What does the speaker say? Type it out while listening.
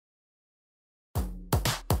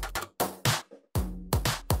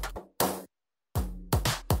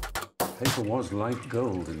Paper was like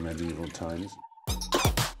gold in medieval times.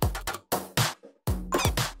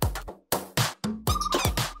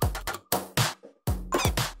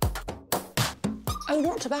 Oh,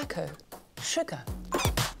 not tobacco, sugar.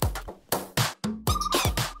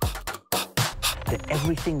 That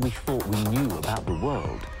everything we thought we knew about the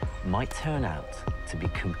world might turn out to be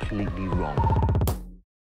completely wrong.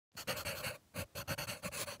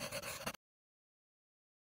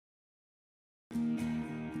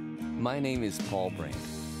 My name is Paul Brandt.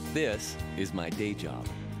 This is my day job.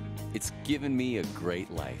 It's given me a great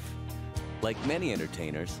life. Like many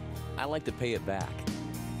entertainers, I like to pay it back,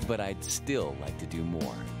 but I'd still like to do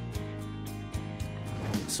more.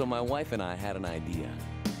 So my wife and I had an idea.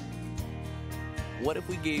 What if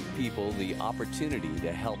we gave people the opportunity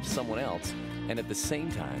to help someone else and at the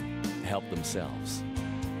same time help themselves?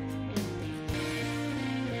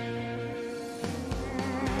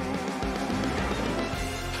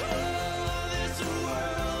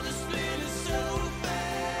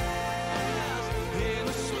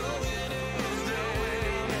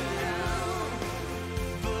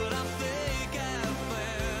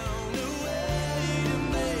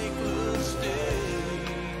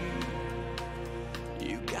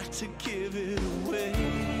 To give it away.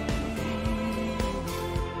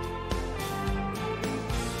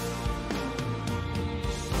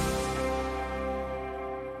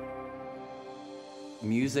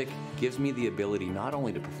 Music gives me the ability not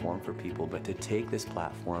only to perform for people, but to take this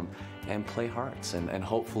platform and play hearts and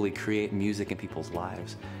hopefully create music in people's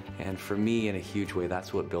lives. And for me, in a huge way,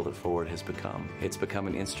 that's what Build It Forward has become. It's become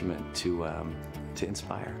an instrument to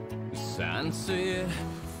inspire. Sunset,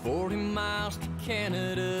 40 miles to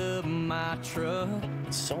Canada, my truck.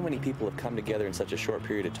 So many people have come together in such a short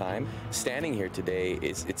period of time. Standing here today,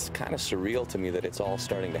 it's kind of surreal to me that it's all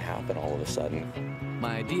starting to happen all of a sudden.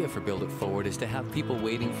 My idea for Build It Forward is to have people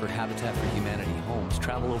waiting for Habitat for Humanity homes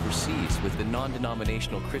travel overseas with the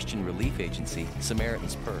non-denominational Christian relief agency,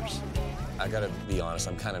 Samaritan's Purse. I gotta be honest,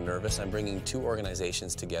 I'm kind of nervous. I'm bringing two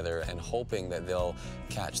organizations together and hoping that they'll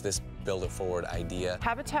catch this Build It Forward idea.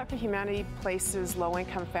 Habitat for Humanity places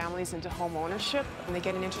low-income families into home ownership, and they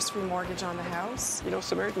get an interest-free mortgage on the house. You know,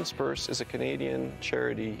 Samaritan's Purse is a Canadian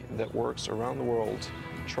charity that works around the world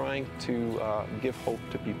trying to give hope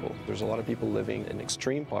to people. There's a lot of people living in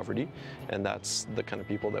extreme poverty, and that's the kind of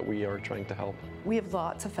people that we are trying to help. We have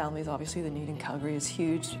lots of families. Obviously, the need in Calgary is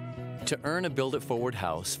huge. To earn a Build It Forward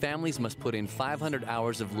house, families must put in 500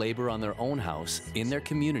 hours of labor on their own house, in their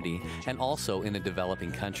community, and also in a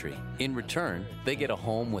developing country. In return, they get a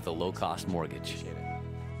home with a low-cost mortgage.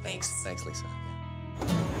 Thanks. Thanks, Lisa.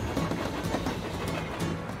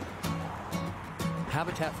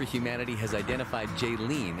 Habitat for Humanity has identified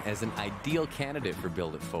Jaylene as an ideal candidate for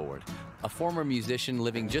Build It Forward. A former musician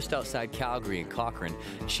living just outside Calgary in Cochrane,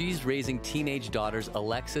 she's raising teenage daughters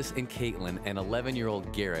Alexis and Caitlin and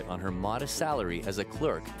 11-year-old Garrett on her modest salary as a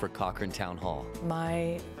clerk for Cochrane Town Hall.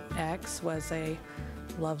 My ex was a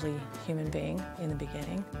lovely human being in the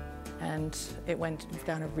beginning, and it went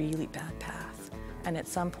down a really bad path. And at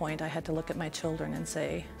some point, I had to look at my children and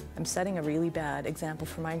say, I'm setting a really bad example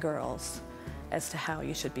for my girls as to how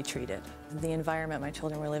you should be treated. The environment my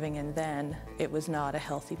children were living in then, it was not a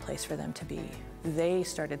healthy place for them to be. They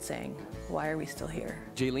started saying, why are we still here?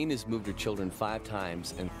 Jaylene has moved her children 5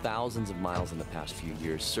 times and thousands of miles in the past few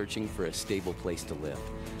years searching for a stable place to live.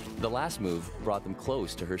 The last move brought them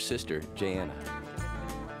close to her sister, Jayanna.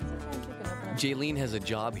 Jaylene has a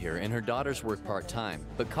job here and her daughters work part-time,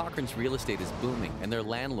 but Cochrane's real estate is booming and their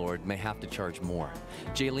landlord may have to charge more.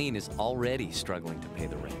 Jaylene is already struggling to pay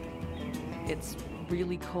the rent. It's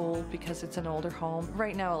really cold because it's an older home.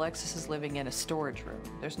 Right now, Alexis is living in a storage room.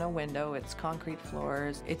 There's no window, it's concrete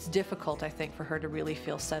floors. It's difficult, I think, for her to really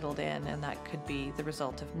feel settled in, and that could be the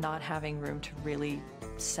result of not having room to really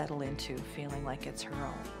settle into, feeling like it's her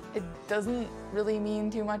own. It doesn't really mean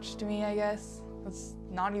too much to me, I guess. It's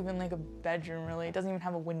not even like a bedroom, really. It doesn't even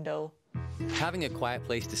have a window. Having a quiet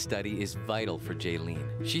place to study is vital for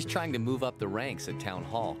Jaylene. She's trying to move up the ranks at Town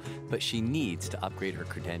Hall, but she needs to upgrade her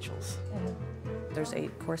credentials. There's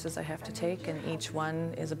 8 courses I have to take, and each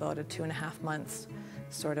one is about a 2.5 months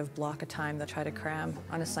sort of block of time that I try to cram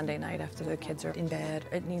on a Sunday night after the kids are in bed.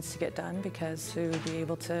 It needs to get done because to be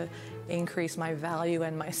able to increase my value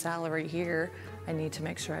and my salary here, I need to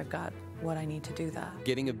make sure I've got what I need to do that.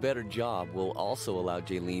 Getting a better job will also allow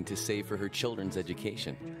Jaylene to save for her children's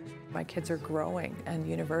education. My kids are growing and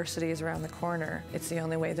university is around the corner. It's the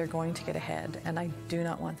only way they're going to get ahead, and I do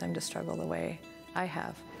not want them to struggle the way I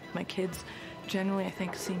have. My kids generally, I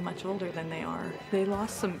think, seem much older than they are. They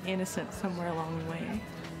lost some innocence somewhere along the way,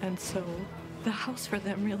 and so the house for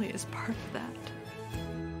them really is part of that.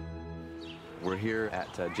 We're here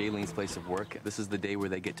at Jaylene's place of work. This is the day where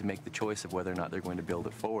they get to make the choice of whether or not they're going to build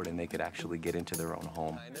it forward and they could actually get into their own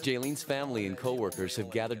home. Jaylene's family and co-workers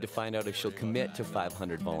have gathered to find out if she'll commit to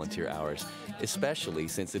 500 volunteer hours, especially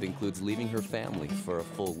since it includes leaving her family for a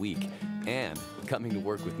full week and coming to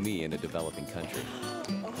work with me in a developing country.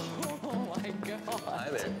 Oh my God. Hi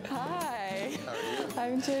there. Hi. How are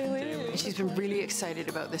you? I'm Jaylene. She's been really excited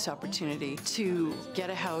about this opportunity to get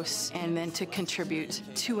a house and then to contribute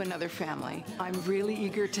to another family. I'm really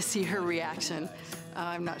eager to see her reaction.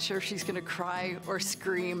 I'm not sure if she's going to cry or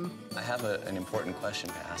scream. I have an important question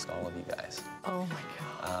to ask all of you guys. Oh my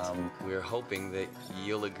God. We're hoping that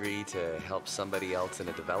you'll agree to help somebody else in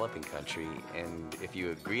a developing country, and if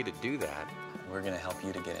you agree to do that, we're going to help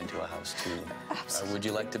you to get into a house too. Absolutely. Would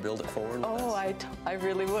you like to build it forward with Oh, us? I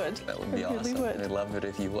really would. That would be I awesome. really would. I'd love it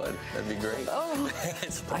if you would. That'd be great. Oh,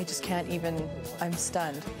 I just can't even, I'm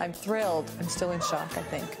stunned. I'm thrilled. I'm still in shock, I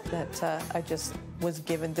think, that I just was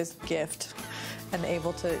given this gift and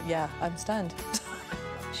able to, yeah, I'm stunned.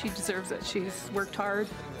 She deserves it. She's worked hard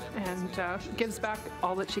and gives back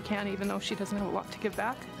all that she can, even though she doesn't have a lot to give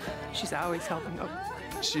back. She's always helping out.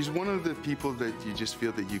 She's one of the people that you just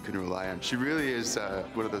feel that you can rely on. She really is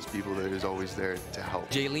one of those people that is always there to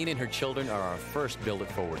help. Jaylene and her children are our first Build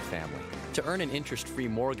It Forward family. To earn an interest-free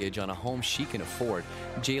mortgage on a home she can afford,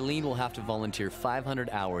 Jaylene will have to volunteer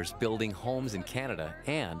 500 hours building homes in Canada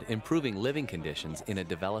and improving living conditions in a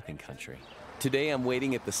developing country. Today I'm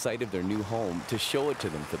waiting at the site of their new home to show it to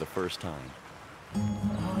them for the first time.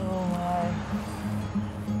 Oh my.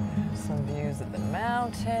 Some views of the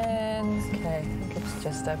mountains. Okay, I think it's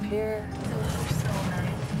just up here.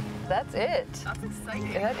 That's it. That's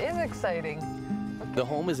exciting. That is exciting. The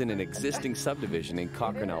home is in an existing subdivision in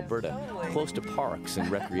Cochrane, Alberta, close to parks and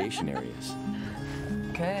recreation areas.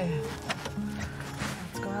 Okay.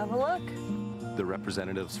 Let's go have a look. The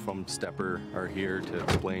representatives from Stepper are here to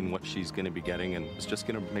explain what she's going to be getting, and it's just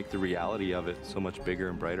going to make the reality of it so much bigger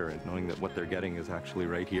and brighter, and knowing that what they're getting is actually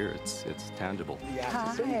right here. It's tangible.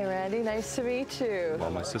 Hi, Randy. Nice to meet you.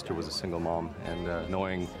 Well, my sister was a single mom, and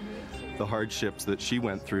knowing the hardships that she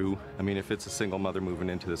went through, I mean, if it's a single mother moving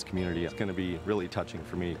into this community, it's going to be really touching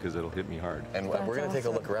for me because it'll hit me hard. And we're going to take a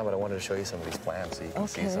look around, but I wanted to show you some of these plans so you can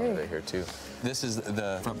see some of it here too. This is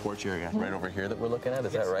the front porch area right over here that we're looking at,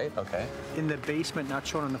 is that right? Okay. In the basement, not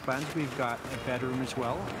shown on the plans, we've got a bedroom as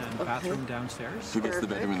well and bathroom downstairs. Who gets the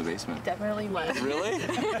bedroom in the basement? Definitely mine. Really?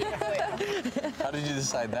 How did you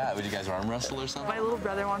decide that? Would you guys arm wrestle or something? My little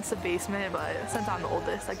brother wants the basement, but since I'm the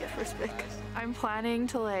oldest, I get first pick. I'm planning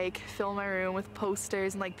to like fill my room with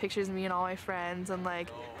posters and like pictures of me and all my friends, and like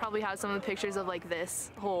probably have some of the pictures of like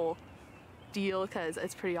this whole deal because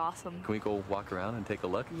it's pretty awesome. Can we go walk around and take a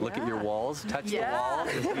look? Yeah. Look at your walls, touch the wall.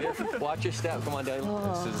 Watch your step. Come on down.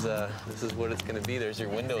 Oh. This is what it's going to be. There's your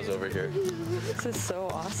windows over here. This is so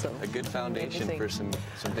awesome. A good foundation for some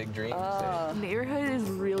big dreams. The neighborhood is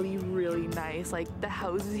really, really nice. Like the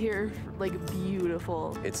houses here, like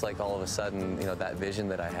beautiful. It's like all of a sudden, you know, that vision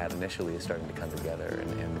that I had initially is starting to come together,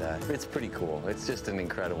 and it's pretty cool. It's just an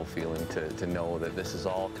incredible feeling to know that this is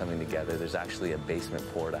all coming together. There's actually a basement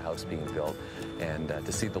poured, a house being built, and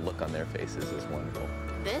to see the look on their faces is wonderful.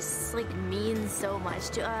 This like means so much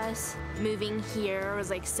to us. Moving here was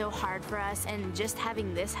like so hard for us, and just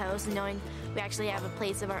having this house, knowing we actually have a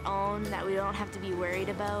place of our own that we don't have to be worried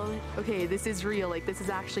about. Okay, this is real. Like this is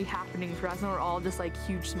actually happening for us, and we're all just like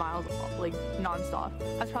huge smiles, like nonstop.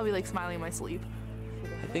 I was probably like smiling in my sleep.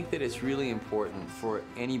 I think that it's really important for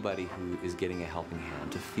anybody who is getting a helping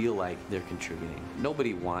hand to feel like they're contributing.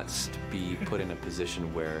 Nobody wants to be put in a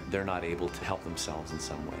position where they're not able to help themselves in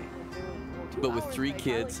some way. But with 3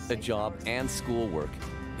 kids, a job, and schoolwork,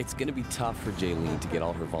 it's going to be tough for Jaylene to get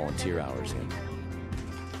all her volunteer hours in.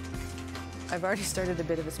 I've already started a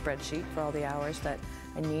bit of a spreadsheet for all the hours that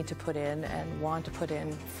I need to put in and want to put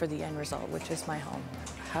in for the end result, which is my home.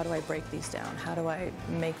 How do I break these down? How do I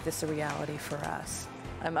make this a reality for us?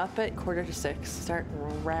 I'm up at 5:45, start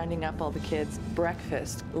rounding up all the kids.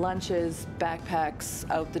 Breakfast, lunches, backpacks,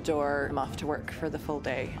 out the door. I'm off to work for the full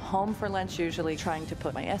day. Home for lunch usually, trying to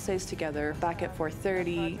put my essays together. Back at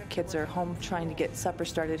 4:30, kids are home trying to get supper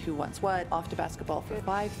started, who wants what. Off to basketball for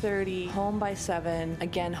 5:30, home by 7,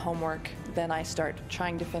 again homework. Then I start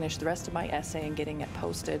trying to finish the rest of my essay and getting it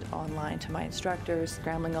posted online to my instructors,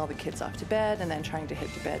 scrambling all the kids off to bed, and then trying to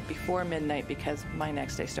hit to bed before midnight because my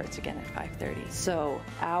next day starts again at 5:30. So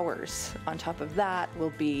hours on top of that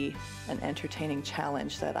will be an entertaining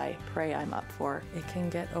challenge that I pray I'm up for. It can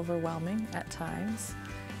get overwhelming at times.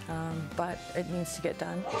 but it needs to get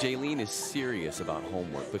done. Jaylene is serious about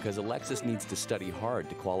homework because Alexis needs to study hard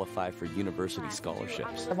to qualify for university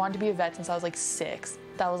scholarships. I wanted to be a vet since I was like 6.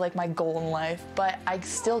 That was like my goal in life, but I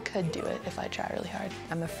still could do it if I try really hard.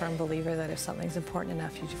 I'm a firm believer that if something's important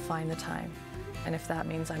enough, you should find the time. And if that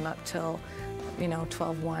means I'm up till,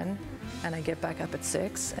 12-1, and I get back up at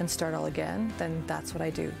 6 and start all again, then that's what I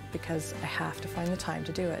do, because I have to find the time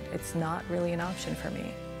to do it. It's not really an option for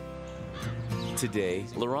me. Today,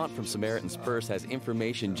 Laurent from Samaritan's Purse has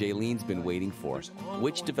information Jaylene's been waiting for,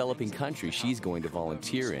 which developing country she's going to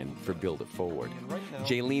volunteer in for Build It Forward.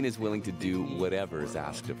 Jaylene is willing to do whatever is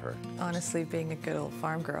asked of her. Honestly, being a good old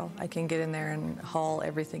farm girl, I can get in there and haul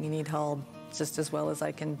everything you need hauled just as well as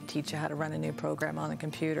I can teach you how to run a new program on a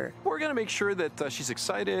computer. We're going to make sure that she's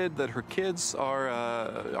excited, that her kids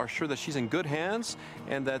are sure that she's in good hands,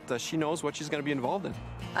 and that she knows what she's going to be involved in.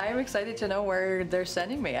 I'm excited to know where they're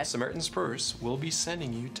sending me. Samaritan's Purse will be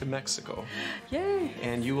sending you to Mexico. Yay!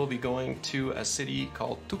 And you will be going to a city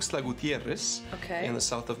called Tuxtla Gutierrez in the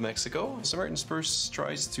south of Mexico. Samaritan's Purse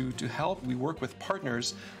tries to help. We work with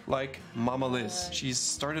partners like Mama Liz. She's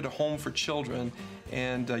started a home for children,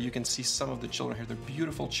 and you can see some of the children here. They're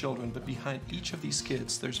beautiful children, but behind each of these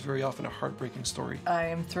kids, there's very often a heartbreaking story. I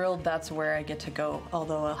am thrilled that's where I get to go,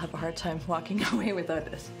 although I'll have a hard time walking away without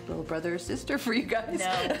a little brother or sister for you guys. No.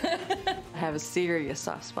 I have a serious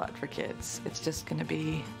soft spot for kids. It's just going to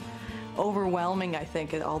be overwhelming, I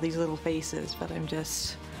think, at all these little faces, but I'm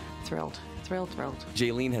just thrilled. Thrilled.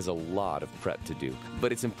 Jaylene has a lot of prep to do,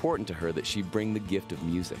 but it's important to her that she bring the gift of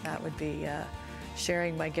music. That would be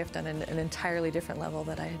sharing my gift on an entirely different level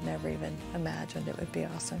that I had never even imagined. It would be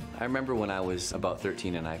awesome. I remember when I was about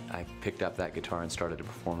 13 and I picked up that guitar and started to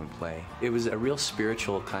perform and play. It was a real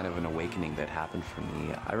spiritual kind of an awakening that happened for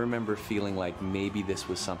me. I remember feeling like maybe this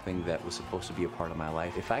was something that was supposed to be a part of my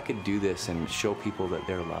life. If I could do this and show people that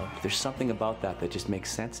they're loved, there's something about that just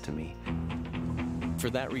makes sense to me. For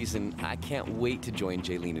that reason, I can't wait to join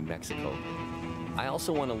Jaylene in Mexico. I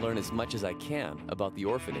also want to learn as much as I can about the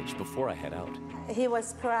orphanage before I head out. He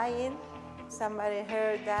was crying. Somebody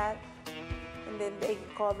heard that, and then they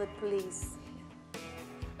called the police.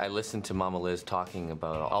 I listened to Mama Liz talking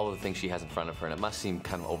about all of the things she has in front of her, and it must seem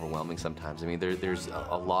kind of overwhelming sometimes. I mean, there's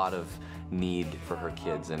a lot of need for her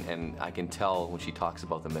kids, and I can tell when she talks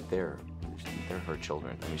about them that they're her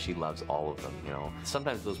children. I mean, she loves all of them,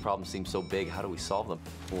 Sometimes those problems seem so big, how do we solve them?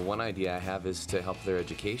 Well, one idea I have is to help their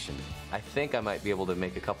education. I think I might be able to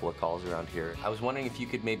make a couple of calls around here. I was wondering if you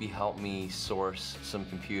could maybe help me source some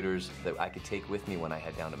computers that I could take with me when I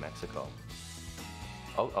head down to Mexico.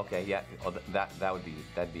 Oh, okay, yeah,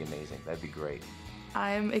 that'd be amazing, that'd be great.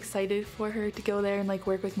 I'm excited for her to go there and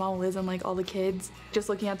work with Mama Liz and all the kids. Just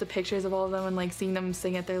looking at the pictures of all of them and seeing them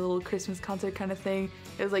sing at their little Christmas concert kind of thing.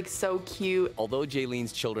 It was so cute. Although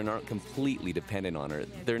Jaylene's children aren't completely dependent on her,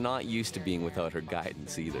 they're not used to being without her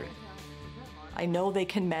guidance either. I know they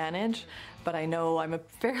can manage, but I know I'm a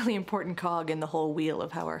fairly important cog in the whole wheel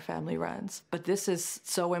of how our family runs. But this is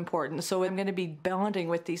so important. So I'm going to be bonding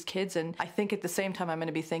with these kids, and I think at the same time I'm going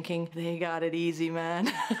to be thinking, they got it easy, man.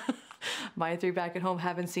 My 3 back at home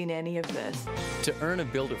haven't seen any of this. To earn a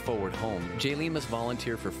Build It Forward home, Jaylene must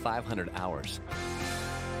volunteer for 500 hours.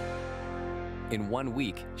 In 1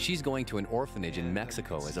 week, she's going to an orphanage in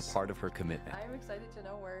Mexico as a part of her commitment. I'm excited to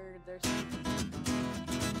know where there's...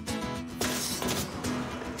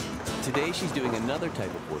 Today, she's doing another type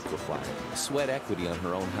of work required, sweat equity on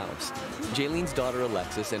her own house. Jaylene's daughter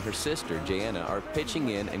Alexis and her sister Jayena are pitching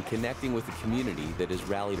in and connecting with the community that has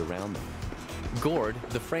rallied around them. Gord,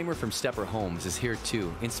 the framer from Stepper Homes, is here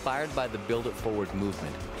too, inspired by the Build It Forward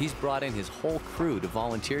movement. He's brought in his whole crew to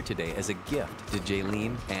volunteer today as a gift to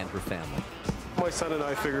Jaylene and her family. My son and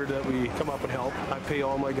I figured that we come up and help. I pay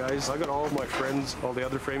all my guys. I got all of my friends, all the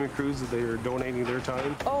other framing crews, that they are donating their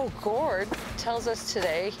time. Oh, Gord tells us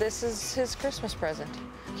today this is his Christmas present.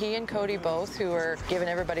 He and Cody both, who are giving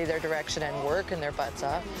everybody their direction and working their butts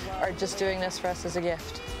off, are just doing this for us as a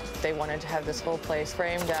gift. They wanted to have this whole place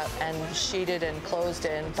framed up and sheeted and closed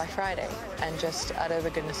in by Friday, and just out of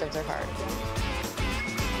the goodness of their heart.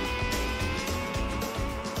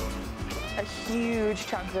 A huge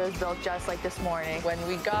chunk of it was built just this morning. When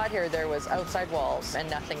we got here, there was outside walls and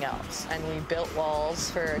nothing else. And we built walls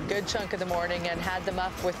for a good chunk of the morning and had them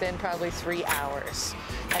up within probably 3 hours.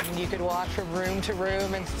 And you could walk from room to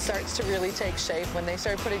room, and it starts to really take shape. When they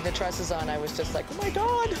started putting the trusses on, I was just like, oh my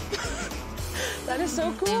God. That is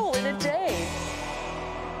so cool in a day.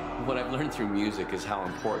 What I've learned through music is how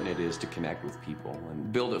important it is to connect with people.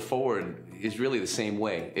 And Build It Forward is really the same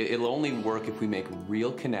way. It'll only work if we make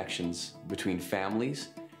real connections between families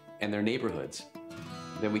and their neighborhoods.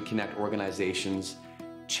 Then we connect organizations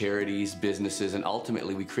charities, businesses, and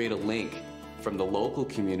ultimately we create a link from the local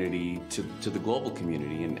community to the global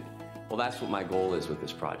community. And well, that's what my goal is with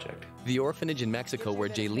this project. The orphanage in Mexico where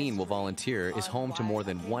Jaylene will volunteer is home to more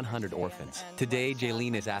than 100 orphans. Today,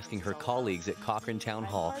 Jaylene is asking her colleagues at Cochrane Town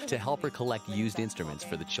Hall to help her collect used instruments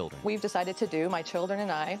for the children. We've decided to do, my children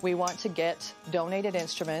and I, we want to get donated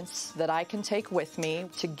instruments that I can take with me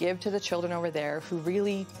to give to the children over there who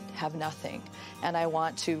really have nothing. And I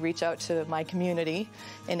want to reach out to my community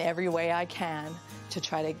in every way I can to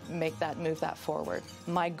try to move that forward.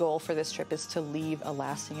 My goal for this trip is to leave a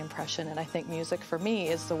lasting impression, and I think music for me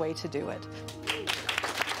is the way to do it.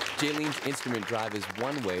 Jaylene's instrument drive is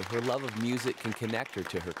one way her love of music can connect her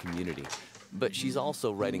to her community. But she's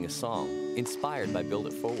also writing a song inspired by Build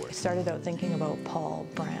It Forward. I started out thinking about Paul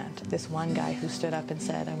Brandt, this one guy who stood up and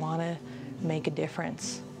said, I want to make a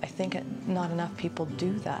difference. I think not enough people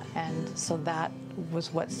do that. And so that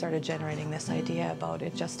was what started generating this idea about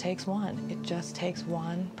it just takes one. It just takes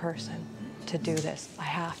one person to do this. I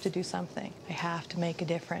have to do something. I have to make a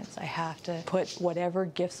difference. I have to put whatever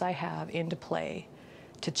gifts I have into play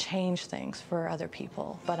to change things for other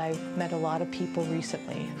people. But I've met a lot of people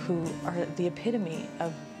recently who are the epitome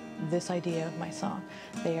of this idea of my song.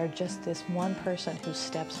 They are just this one person who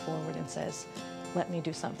steps forward and says, let me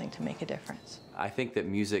do something to make a difference. I think that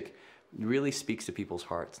music really speaks to people's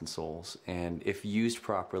hearts and souls, and if used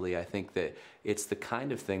properly, I think that it's the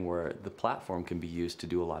kind of thing where the platform can be used to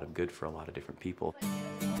do a lot of good for a lot of different people.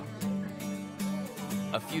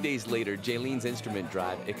 A few days later, Jaylene's instrument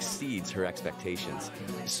drive exceeds her expectations.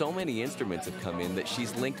 So many instruments have come in that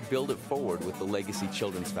she's linked Build It Forward with the Legacy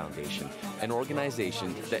Children's Foundation, an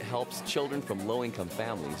organization that helps children from low-income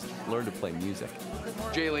families learn to play music.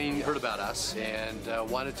 Jaylene heard about us and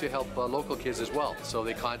wanted to help local kids as well. So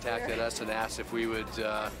they contacted us and asked if we would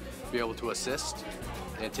be able to assist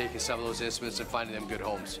and taking some of those instruments and finding them good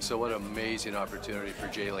homes. So what an amazing opportunity for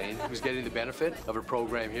Jaylene, who's getting the benefit of her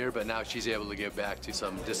program here, but now she's able to give back to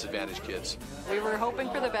some disadvantaged kids. We were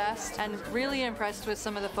hoping for the best and really impressed with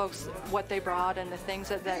some of the folks, what they brought and the things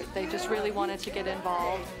that they just really wanted to get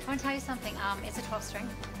involved. I want to tell you something. It's a 12-string.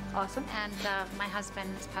 Awesome. And my husband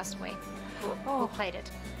has passed away who played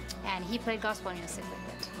it. And he played gospel music with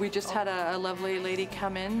it. We just had a lovely lady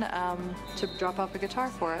come in to drop off a guitar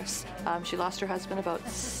for us. She lost her husband about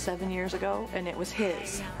 7 years ago, and it was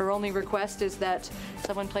his. Her only request is that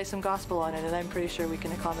someone play some gospel on it, and I'm pretty sure we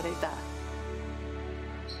can accommodate that.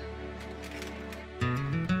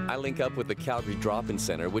 I link up with the Calgary Drop-In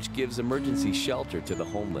Center, which gives emergency shelter to the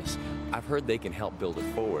homeless. I've heard they can help Build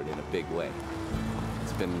It Forward in a big way.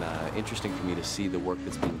 It's been interesting for me to see the work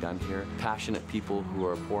that's being done here. Passionate people who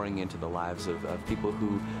are pouring into the lives of people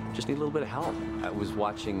who just need a little bit of help. I was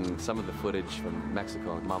watching some of the footage from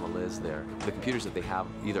Mexico and Mama Liz there. The computers that they have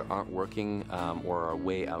either aren't working or are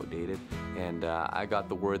way outdated. And I got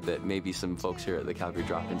the word that maybe some folks here at the Calgary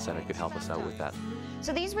Drop-In Center could help us out with that.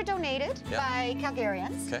 So these were donated by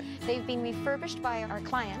Calgarians. Okay. They've been refurbished by our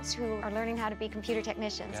clients who are learning how to be computer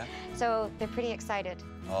technicians. Yeah. So they're pretty excited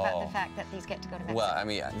about the fact that these get to go to Mexico. Well, I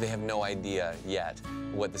mean, they have no idea yet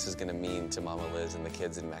what this is going to mean to Mama Liz and the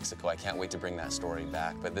kids in Mexico. I can't wait to bring that story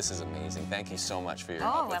back, but this is amazing. Thank you so much for your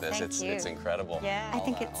help with this. It's incredible. Yeah. I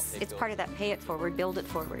think it's part of that pay it forward, build it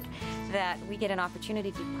forward, that we get an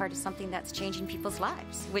opportunity to be part of something that's changing people's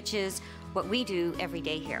lives, which is what we do every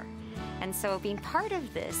day here. And so being part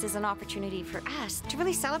of this is an opportunity for us to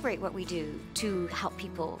really celebrate what we do to help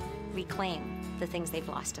people reclaim the things they've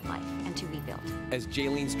lost in life and to rebuild. As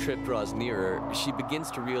Jaylene's trip draws nearer, she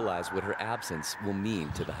begins to realize what her absence will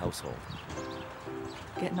mean to the household.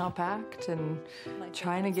 Getting all packed and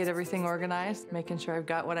trying to get everything organized, making sure I've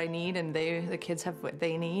got what I need and the kids have what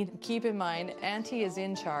they need. Keep in mind, Auntie is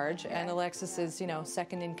in charge and Alexis is,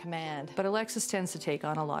 second in command. But Alexis tends to take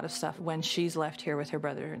on a lot of stuff when she's left here with her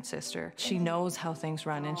brother and sister. She knows how things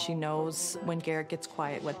run and she knows when Garrett gets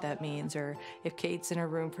quiet what that means, or if Kate's in her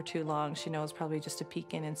room for too long, she knows probably just to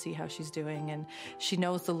peek in and see how she's doing, and she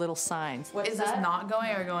knows the little signs. Is this not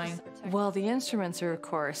going or going? Well, the instruments are, of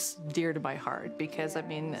course, dear to my heart because,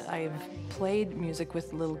 I've played music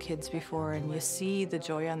with little kids before and you see the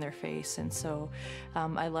joy on their face, and so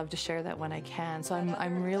I love to share that when I can. So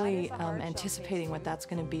I'm really anticipating what that's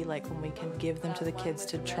going to be like when we can give them to the kids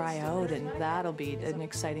to try out, and that'll be an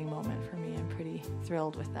exciting moment for me. I'm pretty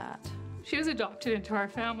thrilled with that. She was adopted into our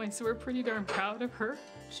family, so we're pretty darn proud of her.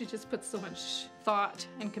 She just puts so much thought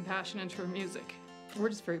and compassion into her music. We're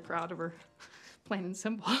just very proud of her. Plain and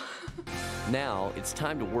simple. Now, it's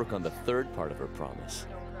time to work on the third part of her promise.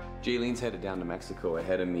 Jaylene's headed down to Mexico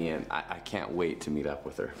ahead of me, and I can't wait to meet up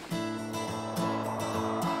with her.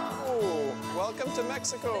 Oh, welcome to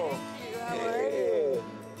Mexico. Hey.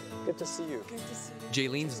 Good to see you. Good to see you.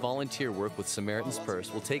 Jaylene's volunteer work with Samaritan's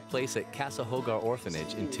Purse will take place at Casa Hogar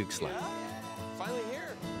Orphanage in Tuxtla. Finally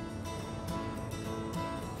here.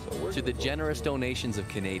 Through the generous donations of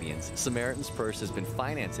Canadians, Samaritan's Purse has been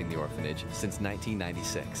financing the orphanage since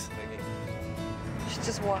 1996. She's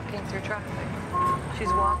just walking through traffic. She's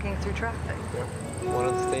walking through traffic. One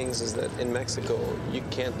of the things is that in Mexico, you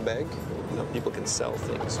can't beg. You know, people can sell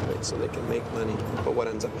things, right, so they can make money. But what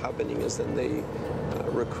ends up happening is then they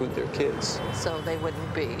recruit their kids. So they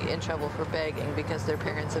wouldn't be in trouble for begging because their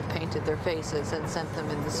parents have painted their faces and sent them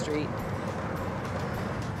in the street.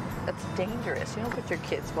 That's dangerous. You don't put your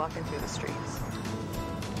kids walking through the streets.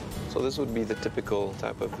 So this would be the typical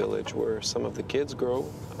type of village where some of the kids grow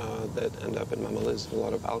that end up in Mama Liz. A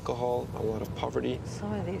lot of alcohol, a lot of poverty.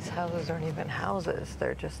 Some of these houses aren't even houses.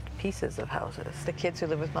 They're just pieces of houses. The kids who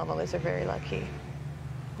live with Mama Liz are very lucky.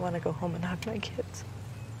 I want to go home and hug my kids.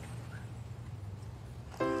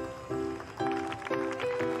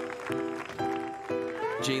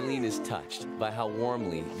 Jaylene is touched by how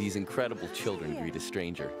warmly these incredible children greet a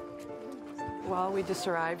stranger. Well, we just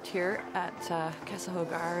arrived here at Casa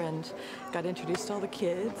Hogar and got introduced to all the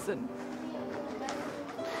kids and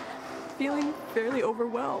feeling fairly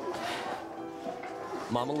overwhelmed.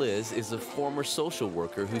 Mama Liz is a former social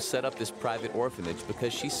worker who set up this private orphanage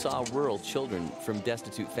because she saw rural children from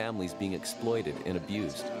destitute families being exploited and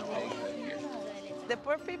abused. The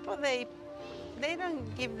poor people, they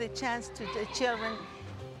don't give the chance to the children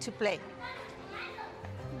to play.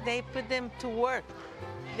 They put them to work.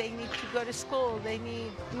 They need to go to school, they need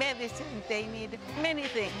medicine, they need many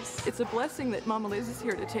things. It's a blessing that Mama Liz is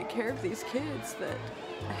here to take care of these kids that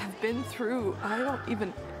have been through,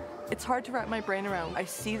 it's hard to wrap my brain around. I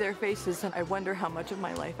see their faces and I wonder how much of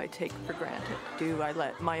my life I take for granted. Do I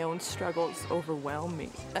let my own struggles overwhelm me?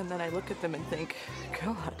 And then I look at them and think,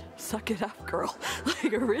 God, suck it up, girl.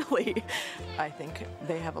 Like, really? I think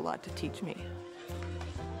they have a lot to teach me.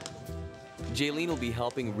 Jaylene will be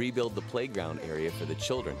helping rebuild the playground area for the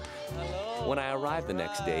children. When I arrive the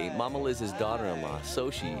next day, Mama Liz's daughter-in-law,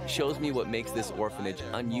 Soshi, shows me what makes this orphanage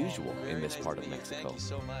unusual in this part of Mexico. Thank you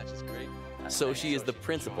so much. It's great. Soshi is the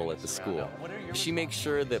principal at the school. She makes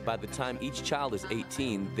sure that by the time each child is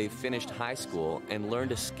 18, they've finished high school and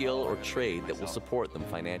learned a skill or trade that will support them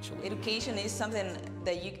financially. Education is something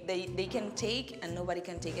that they can take and nobody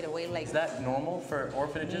can take it away. Like, is that normal for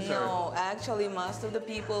orphanages? No, actually most of the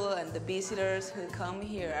people and the visitors who come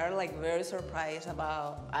here are like very surprised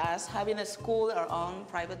about us having a school, our own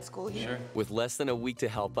private school here. Sure. With less than a week to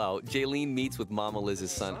help out, Jaylene meets with Mama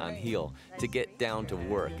Liz's son Angel to get down to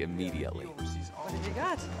work immediately. What have you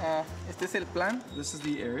got? Este es el plan. This is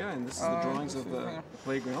the area, and this is the drawings of the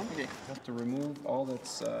playground. Okay. We have to remove all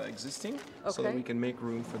that's existing so that we can make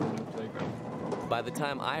room for the new playground. By the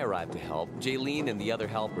time I arrive to help, Jaylene and the other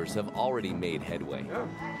helpers have already made headway. Yeah.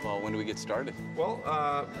 Well, when do we get started? Well,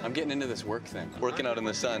 I'm getting into this work thing. Working out in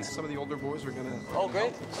the sun. Some of the older boys are gonna. Oh,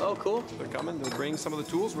 great. Oh, cool. They're coming. They'll bring some of the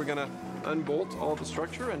tools. We're gonna unbolt all the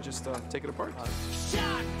structure and just take it apart.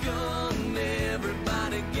 Shotgun,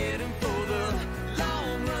 everybody getting for the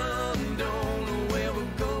long run. Don't know where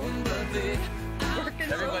we're going, but they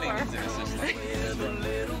everybody needs an assistant.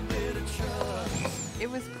 It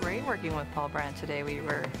was great working with Paul Brandt today. We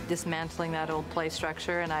were dismantling that old play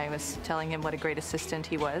structure and I was telling him what a great assistant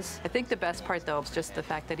he was. I think the best part though is just the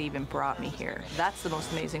fact that he even brought me here. That's the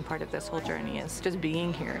most amazing part of this whole journey, is just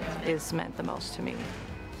being here is meant the most to me.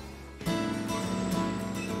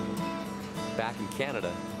 Back in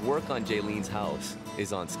Canada, work on Jaylene's house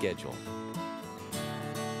is on schedule.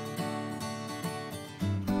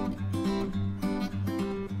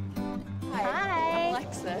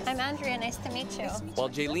 I'm Andrea, nice to meet you. While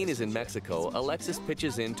Jaylene is in Mexico, Alexis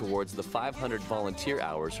pitches in towards the 500 volunteer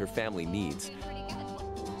hours her family needs.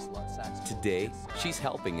 Today, she's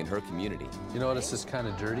helping in her community. You notice this is kind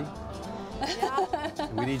of dirty?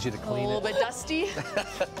 We need you to clean it. A little bit dusty.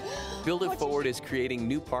 Build It Forward is creating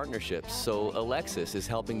new partnerships, so Alexis is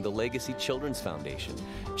helping the Legacy Children's Foundation.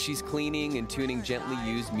 She's cleaning and tuning gently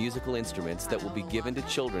used musical instruments that will be given to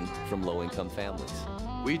children from low-income families.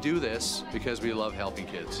 We do this because we love helping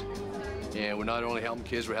kids. And we're not only helping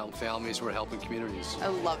kids, we're helping families, we're helping communities. I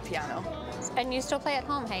love piano. And you still play at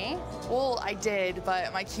home, hey? Well, I did,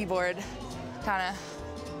 but my keyboard kind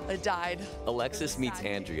of died. Alexis meets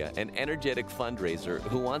Andrea, an energetic fundraiser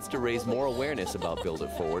who wants to raise more awareness about Build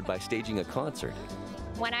It Forward by staging a concert.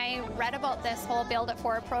 When I read about this whole Build It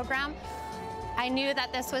Forward program, I knew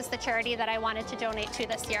that this was the charity that I wanted to donate to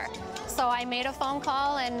this year. So I made a phone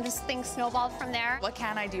call and just things snowballed from there. What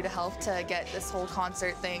can I do to help to get this whole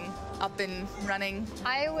concert thing up and running?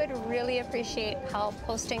 I would really appreciate help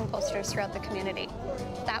posting posters throughout the community.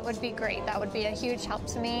 That would be great. That would be a huge help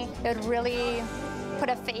to me. It would really put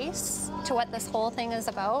a face to what this whole thing is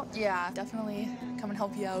about. Yeah, definitely come and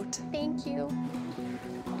help you out. Thank you.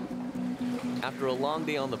 After a long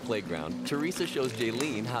day on the playground, Teresa shows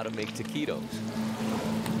Jaylene how to make taquitos.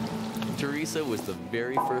 Teresa was the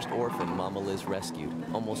very first orphan Mama Liz rescued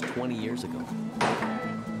almost 20 years ago.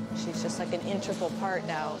 She's just like an integral part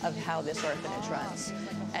now of how this orphanage runs.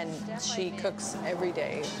 And she cooks every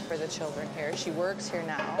day for the children here. She works here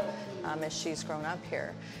now as she's grown up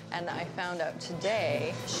here. And I found out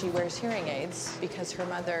today she wears hearing aids because her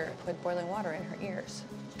mother put boiling water in her ears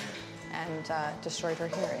and destroyed her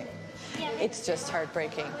hearing. It's just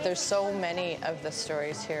heartbreaking. There's so many of the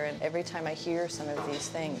stories here, and every time I hear some of these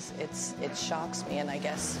things, it shocks me. And I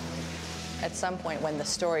guess at some point when the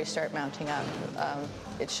stories start mounting up,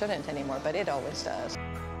 it shouldn't anymore, but it always does.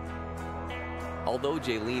 Although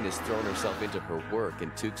Jaylene has thrown herself into her work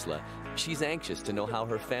in Tuxtla, she's anxious to know how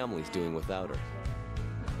her family's doing without her.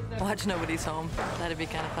 Watch nobody's home. That'd be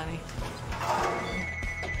kind of funny.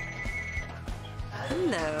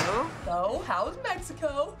 Hello. So, how's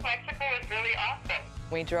Mexico? Mexico is really awesome.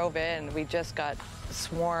 We drove in, we just got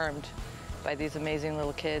swarmed by these amazing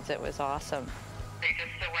little kids. It was awesome. They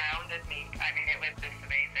just surrounded me. I mean, it was just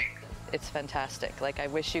amazing. It's fantastic. Like, I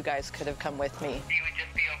wish you guys could have come with me. You would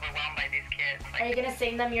just be overwhelmed by these kids. Are you gonna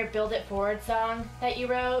sing them your Build It Forward song that you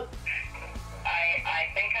wrote?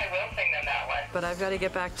 I think I will sing them that one. But I've got to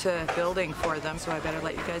get back to building for them, so I better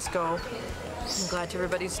let you guys go. I'm glad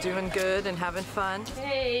everybody's doing good and having fun.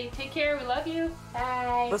 Hey, take care. We love you.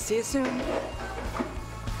 Bye. We'll see you soon.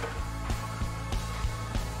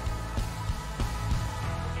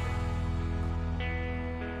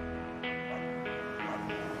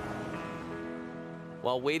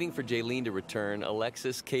 While waiting for Jaylene to return,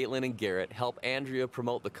 Alexis, Caitlin, and Garrett help Andrea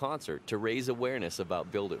promote the concert to raise awareness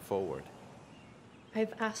about Build It Forward.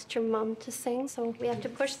 I've asked your mom to sing, so we have to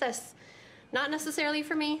push this. Not necessarily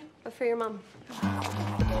for me, but for your mom.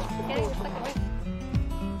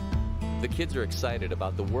 The kids are excited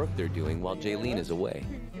about the work they're doing while Jaylene is away.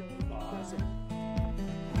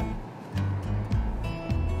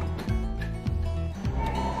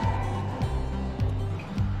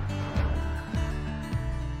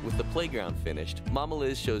 With the playground finished, Mama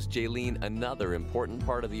Liz shows Jaylene another important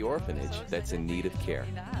part of the orphanage that's in need of care.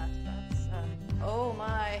 Oh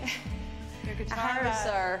my, your guitars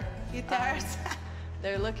are... Guitars.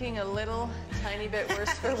 They're looking a little tiny bit worse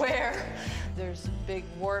for wear. There's big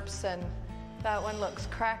warps and that one looks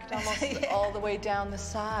cracked almost all the way down the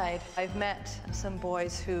side. I've met some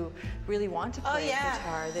boys who really want to play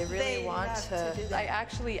guitar. They really want to do that.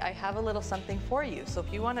 I have a little something for you. So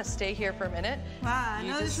if you want to stay here for a minute,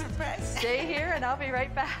 you just stay here and I'll be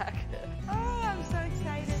right back. Oh, I'm so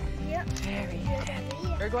excited. Yep. Very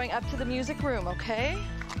good. We're going up to the music room, okay?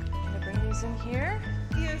 I'm gonna bring these in here.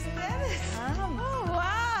 Oh,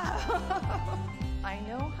 wow. I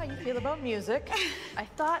know how you feel about music. I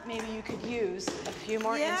thought maybe you could use a few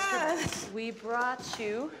more instruments. We brought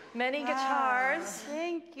you many guitars.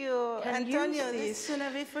 Thank you. Antonio, this is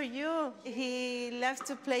gonna be for you. He loves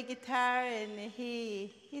to play guitar and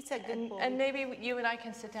he's a good boy. And maybe you and I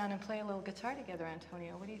can sit down and play a little guitar together,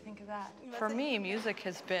 Antonio. What do you think of that? For me, music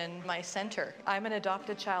has been my center. I'm an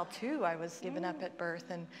adopted child too. I was given up at birth,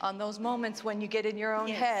 and on those moments when you get in your own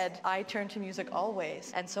head, I turn to music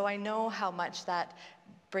always. And so I know how much that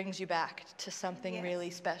brings you back to something really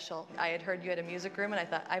special. I had heard you had a music room and I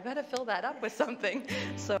thought, I better fill that up with something.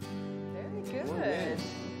 So, very good.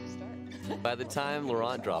 By the time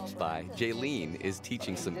Laurent drops by, Jaylene is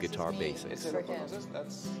teaching some guitar basics.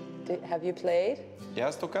 Have you played? ¿Ya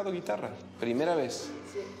has tocado guitarra? Primera vez.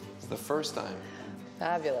 It's the first time.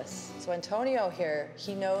 Fabulous. So Antonio here,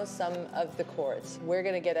 he knows some of the chords. We're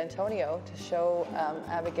going to get Antonio to show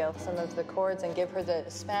Abigail some of the chords and give her the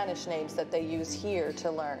Spanish names that they use here to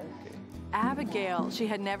learn. Abigail, she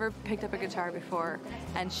had never picked up a guitar before,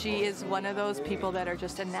 and she is one of those people that are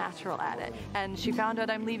just a natural at it. And she found out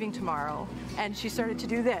I'm leaving tomorrow, and she started to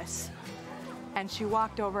do this. And she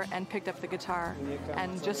walked over and picked up the guitar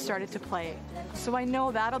and just started to play. So I know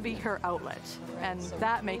that'll be her outlet, and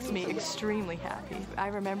that makes me extremely happy. I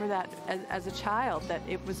remember that as a child, that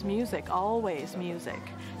it was music, always music.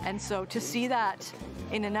 And so to see that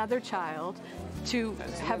in another child, to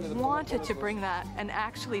have wanted to bring that and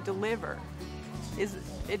actually deliver,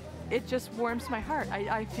 it just warms my heart.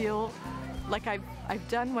 I feel like I've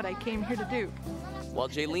done what I came here to do. While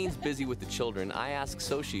Jaylene's busy with the children, I ask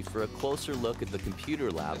Soshi for a closer look at the computer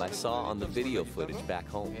lab I saw on the video footage back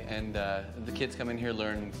home. And the kids come in here,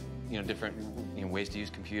 learn different ways to use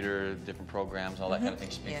computer, different programs, all that kind of thing.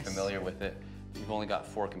 Should be familiar with it. You've only got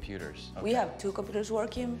 4 computers. We have 2 computers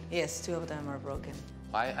working. Yes, 2 of them are broken.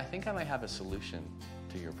 I think I might have a solution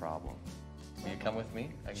to your problem. Will you come with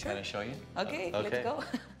me? I can kind of show you. Okay, let's go.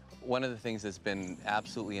 One of the things that's been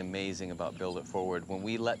absolutely amazing about Build It Forward, when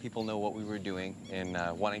we let people know what we were doing and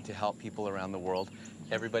wanting to help people around the world,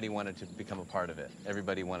 everybody wanted to become a part of it.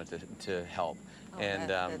 Everybody wanted to help. Oh,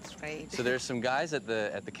 and that's great. So there's some guys at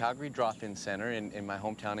the Calgary Drop-In Center in my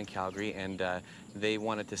hometown in Calgary, and they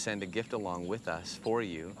wanted to send a gift along with us for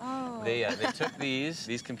you. Oh. They took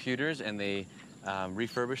these computers and they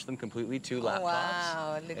refurbished them completely, 2 laptops.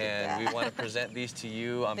 Wow, look at that. And we want to present these to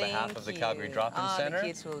you on behalf of the Calgary Drop-In Center. The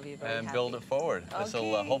kids will be very and happy. Build It Forward. This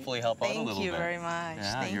will hopefully help out a little bit. Thank you very much.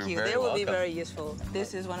 Yeah, Thank you. Very They will welcome. be very useful.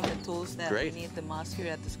 This is one of the tools that we need the most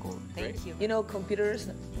here at the school. Thank you. You know, computers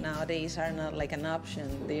nowadays are not like an option.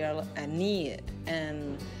 They are a need.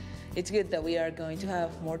 And it's good that we are going to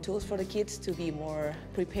have more tools for the kids to be more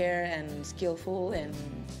prepared and skillful and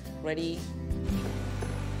ready.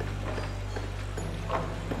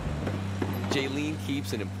 Jaylene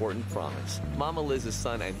keeps an important promise. Mama Liz's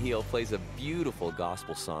son Angel plays a beautiful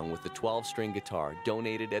gospel song with the 12-string guitar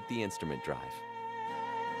donated at the instrument drive.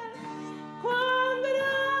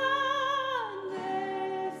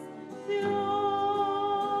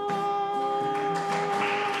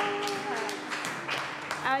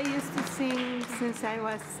 I used to sing since I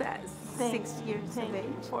was 6 years of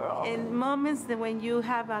age. In moments that when you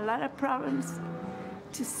have a lot of problems,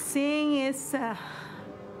 to sing is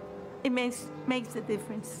it makes the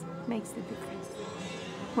difference. Makes the difference.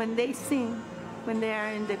 When they sing, when they are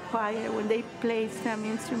in the choir, when they play some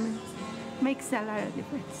instruments, makes a lot of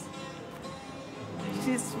difference.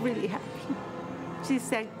 She's really happy.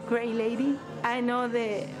 She's a great lady. I know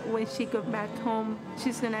that when she goes back home,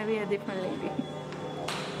 she's gonna be a different lady.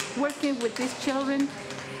 Working with these children,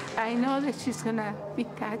 I know that she's gonna be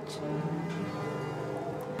touched.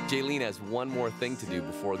 Jaylene has one more thing to do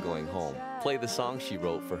before going home. Play the song she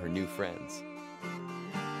wrote for her new friends.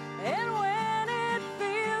 And when it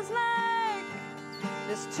feels like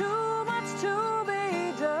there's too much to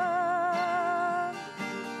be done,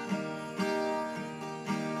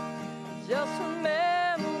 just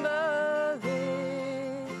remember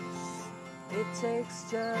this, it takes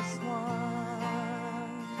just one.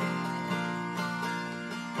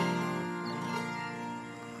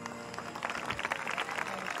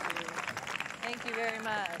 Thank you very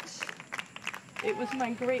much. It was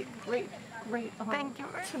my great honor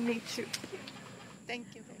to meet you.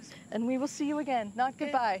 Thank you. And we will see you again. Not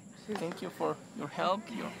goodbye. Thank you for your help,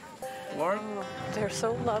 your work. They're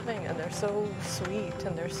so loving and they're so sweet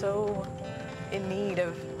and they're so in need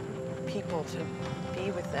of people to be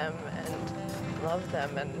with them and love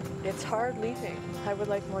them. And it's hard leaving. I would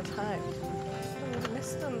like more time. I would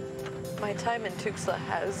miss them. My time in Tuxtla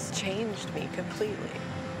has changed me completely.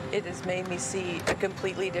 It has made me see a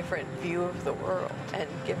completely different view of the world and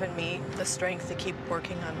given me the strength to keep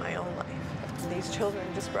working on my own life. These children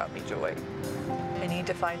just brought me joy. I need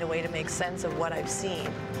to find a way to make sense of what I've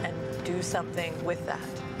seen and do something with that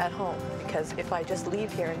at home, because if I just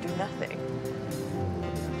leave here and do nothing,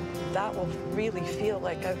 that will really feel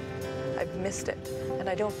like I've missed it, and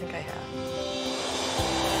I don't think I have.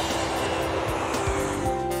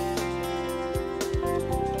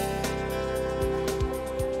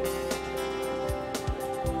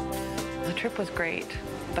 The trip was great,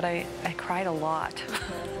 but I cried a lot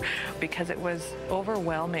because it was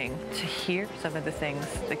overwhelming to hear some of the things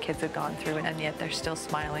the kids had gone through, and yet they're still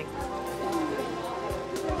smiling. You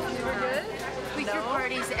were good? We threw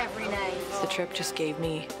parties every night. The trip just gave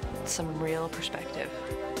me some real perspective.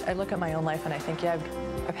 I look at my own life and I think, yeah,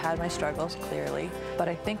 I've had my struggles, clearly, but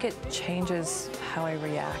I think it changes how I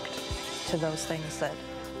react to those things that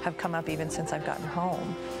have come up even since I've gotten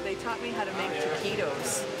home. They taught me how to make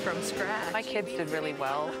taquitos from scratch. My kids did really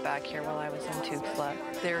well back here while I was in Tuxtla.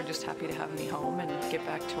 They were just happy to have me home and get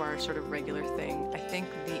back to our sort of regular thing. I think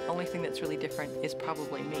the only thing that's really different is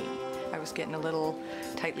probably me. I was getting a little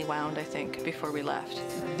tightly wound, I think, before we left.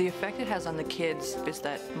 The effect it has on the kids is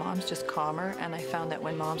that mom's just calmer, and I found that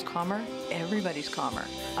when mom's calmer, everybody's calmer.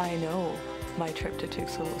 I know my trip to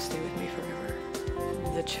Tuxtla will stay with me forever.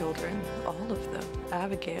 The children, all of them,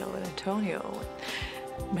 Abigail and Antonio,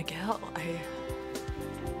 and Miguel,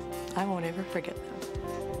 I won't ever forget them.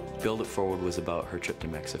 Build It Forward was about her trip to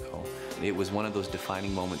Mexico. It was one of those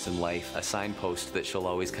defining moments in life, a signpost that she'll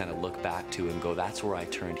always kind of look back to and go, that's where I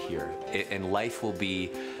turned here. And life will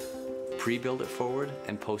be pre-Build It Forward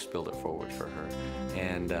and post-Build It Forward for her.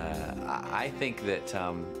 And I think that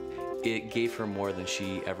it gave her more than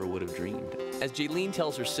she ever would have dreamed. As Jaylene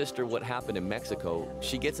tells her sister what happened in Mexico,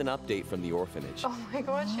 she gets an update from the orphanage. Oh my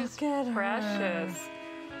God, she's precious.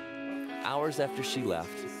 Hours after she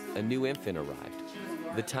left, a new infant arrived.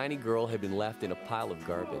 The tiny girl had been left in a pile of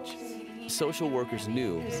garbage. Social workers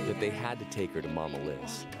knew that they had to take her to Mama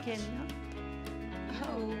Liz.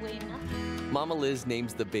 Mama Liz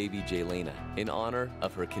names the baby Jaylene in honor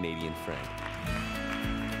of her Canadian friend.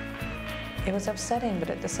 It was upsetting, but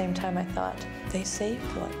at the same time I thought, they saved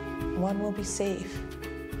one. One will be safe.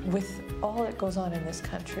 With all that goes on in this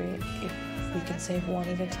country, if we can save one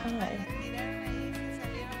at a time,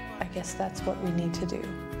 I guess that's what we need to do,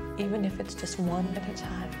 even if it's just one at a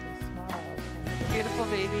time. Beautiful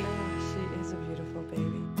baby. She is a beautiful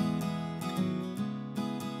baby.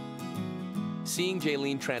 Seeing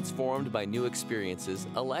Jaylene transformed by new experiences,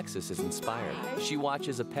 Alexis is inspired. She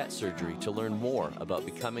watches a pet surgery to learn more about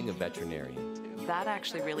becoming a veterinarian. That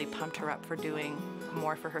actually really pumped her up for doing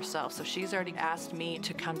more for herself. So she's already asked me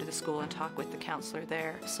to come to the school and talk with the counselor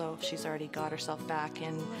there. So she's already got herself back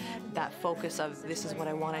in that focus of, this is what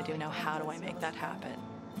I want to do now, how do I make that happen?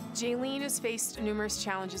 Jaylene has faced numerous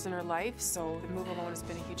challenges in her life, so the move alone has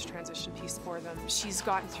been a huge transition piece for them. She's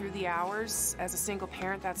gotten through the hours. As a single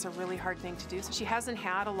parent, that's a really hard thing to do. So she hasn't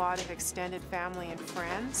had a lot of extended family and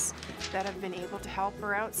friends that have been able to help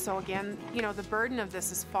her out. So again, you know, the burden of this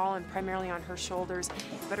has fallen primarily on her shoulders.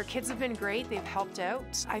 But her kids have been great. They've helped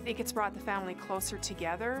out. I think it's brought the family closer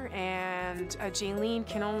together, and Jaylene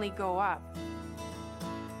can only go up.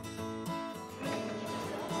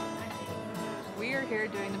 We are here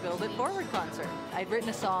doing the Build It Forward concert. I'd written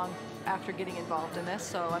a song after getting involved in this,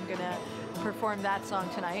 so I'm gonna perform that song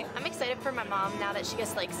tonight. I'm excited for my mom now that she gets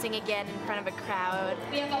to like sing again in front of a crowd.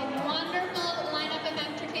 We have a wonderful lineup of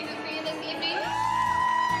entertainment for you this evening.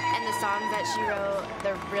 And the songs that she wrote,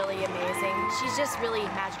 they're really amazing. She's just really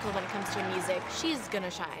magical when it comes to her music. She's gonna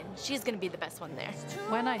shine. She's gonna be the best one there.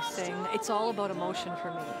 When I sing, it's all about emotion for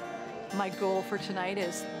me. My goal for tonight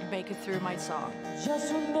is make it through my song.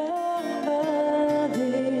 Just remember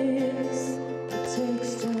this, it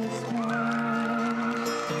takes just one.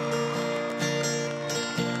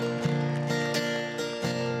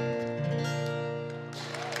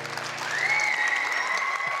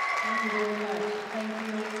 Thank you very much. Thank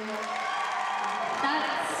you.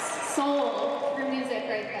 That's soul for music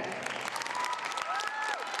right there.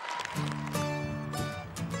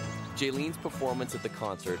 Jaylene's performance at the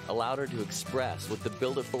concert allowed her to express what the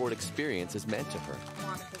Build It Forward experience has meant to her.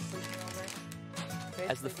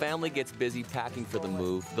 As the family gets busy packing for the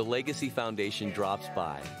move, the Legacy Foundation drops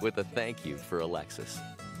by with a thank you for Alexis.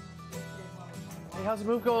 Hey, how's the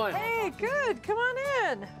move going? Hey, good. Come on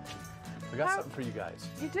in. I got something for you guys.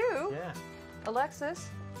 You do? Yeah. Alexis,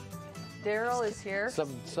 Daryl is here.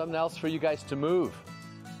 Something else for you guys to move.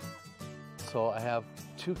 So I have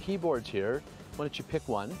 2 keyboards here. Why don't you pick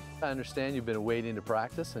one? I understand you've been waiting to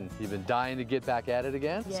practice and you've been dying to get back at it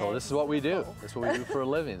again. Yes. So this is what we do. This is what we do for a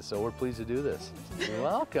living. So we're pleased to do this. You're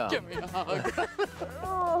welcome. Give me a hug.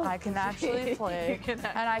 I can actually play. And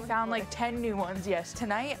I found like 10 new ones. Yes,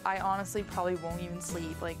 tonight I honestly probably won't even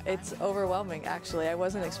sleep. Like, it's overwhelming, actually. I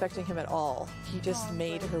wasn't expecting him at all. He just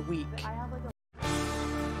made her week.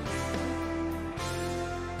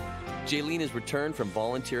 Jaylene has returned from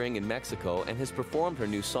volunteering in Mexico and has performed her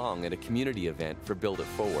new song at a community event for Build It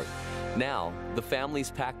Forward. Now, the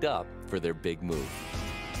family's packed up for their big move.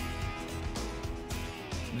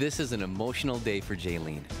 This is an emotional day for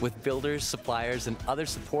Jaylene. With builders, suppliers, and other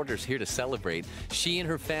supporters here to celebrate, she and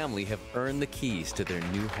her family have earned the keys to their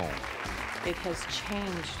new home. It has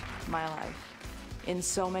changed my life in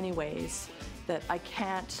so many ways that I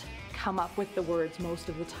can't come up with the words most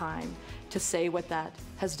of the time to say what that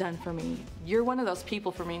has done for me. You're one of those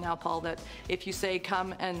people for me now, Paul, that if you say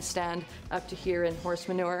come and stand up to here in horse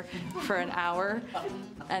manure for an hour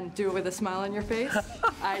and do it with a smile on your face,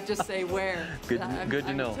 I just say where. Good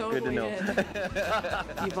to know. Totally good to know.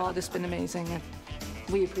 You've all just been amazing, and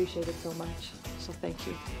we appreciate it so much. So thank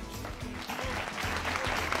you.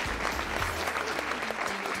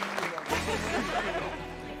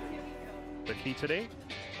 The key today?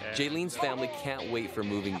 Jaylene's family can't wait for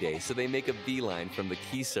moving day, so they make a beeline from the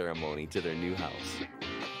key ceremony to their new house.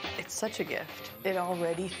 It's such a gift. It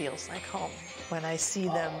already feels like home. When I see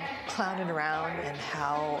them clowning around and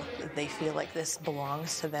how they feel like this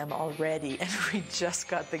belongs to them already and we just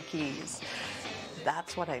got the keys,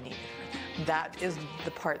 that's what I needed. That is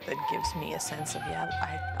the part that gives me a sense of, yeah,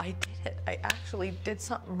 I did it. I actually did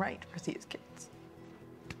something right for these kids.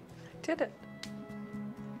 I did it.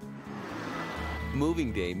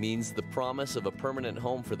 Moving day means the promise of a permanent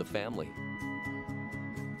home for the family.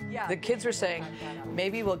 Yeah. The kids were saying,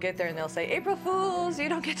 maybe we'll get there and they'll say, April Fools, you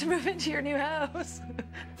don't get to move into your new house.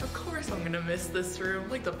 Of course I'm gonna miss this room,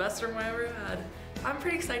 like the best room I ever had. I'm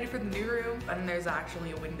pretty excited for the new room, and there's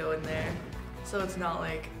actually a window in there, so it's not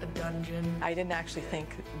like a dungeon. I didn't actually think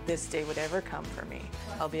this day would ever come for me.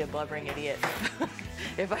 I'll be a blubbering idiot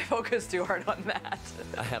if I focus too hard on that.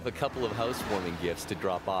 I have a couple of housewarming gifts to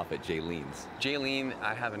drop off at Jaylene's. Jaylene,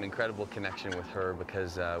 I have an incredible connection with her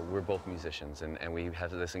because we're both musicians and we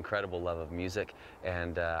have this incredible love of music.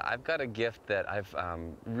 And I've got a gift that I've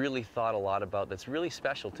really thought a lot about that's really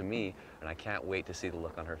special to me. And I can't wait to see the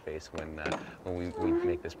look on her face when we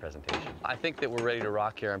make this presentation. I think that we're ready to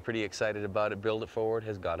rock here. I'm pretty excited about it. Build It Forward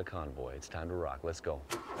has got a convoy. It's time to rock. Let's go.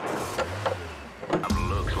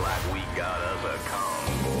 Looks like we got us a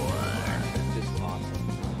convoy. Just awesome.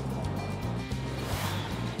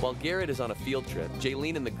 While Garrett is on a field trip,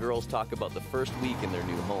 Jaylene and the girls talk about the first week in their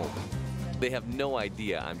new home. They have no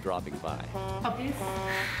idea I'm dropping by. Puppies,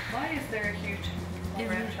 why is there a huge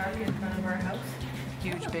ranch army in front of our house?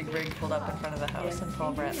 Huge big rig pulled up in front of the house and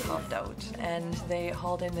Paul Brandt hopped out. And they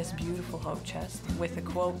hauled in this beautiful hope chest with a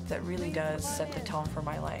quote that really does set the tone for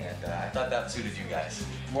my life. And I thought that suited you guys.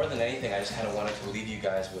 More than anything, I just kind of wanted to leave you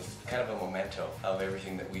guys with kind of a memento of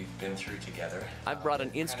everything that we've been through together. I've brought an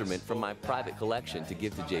instrument from my private collection to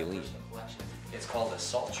give to Jaylene. It's called a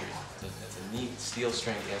psaltery. It's a neat steel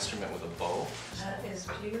string instrument with a bow. That is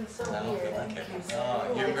beautiful.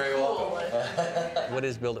 You're very welcome. What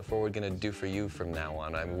is Build It Forward going to do for you from now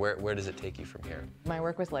on? I mean, where does it take you from here? My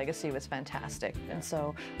work with Legacy was fantastic, and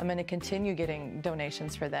so I'm going to continue getting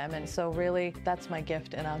donations for them, and so really that's my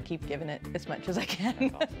gift, and I'll keep giving it as much as I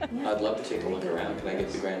can. I'd love to take a look around. Can I get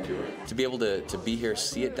the grand tour? To be able to be here,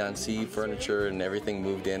 see it done, see furniture and everything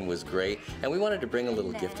moved in was great, and we wanted to bring a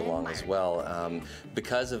little gift along as well.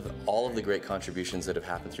 Because of all of the great contributions that have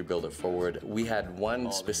happened through Build It Forward, we had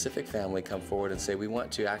one specific family come forward and say, we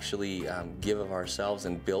want to actually give of ourselves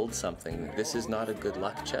and build something. This is not a good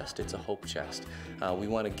luck chest, it's a hope chest. We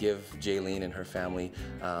want to give Jaylene and her family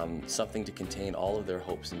something to contain all of their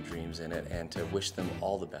hopes and dreams in it and to wish them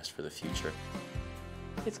all the best for the future.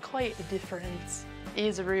 It's quite a difference.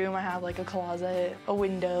 Is a room, I have like a closet, a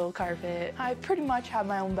window, carpet. I pretty much have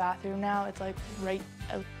my own bathroom now. It's like right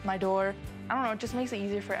out my door. I don't know, it just makes it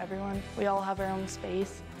easier for everyone. We all have our own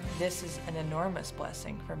space. This is an enormous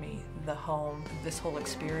blessing for me, the home, this whole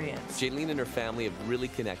experience. Jaylene and her family have really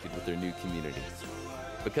connected with their new community.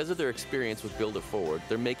 Because of their experience with Build It Forward,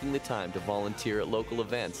 they're making the time to volunteer at local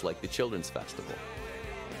events like the Children's Festival.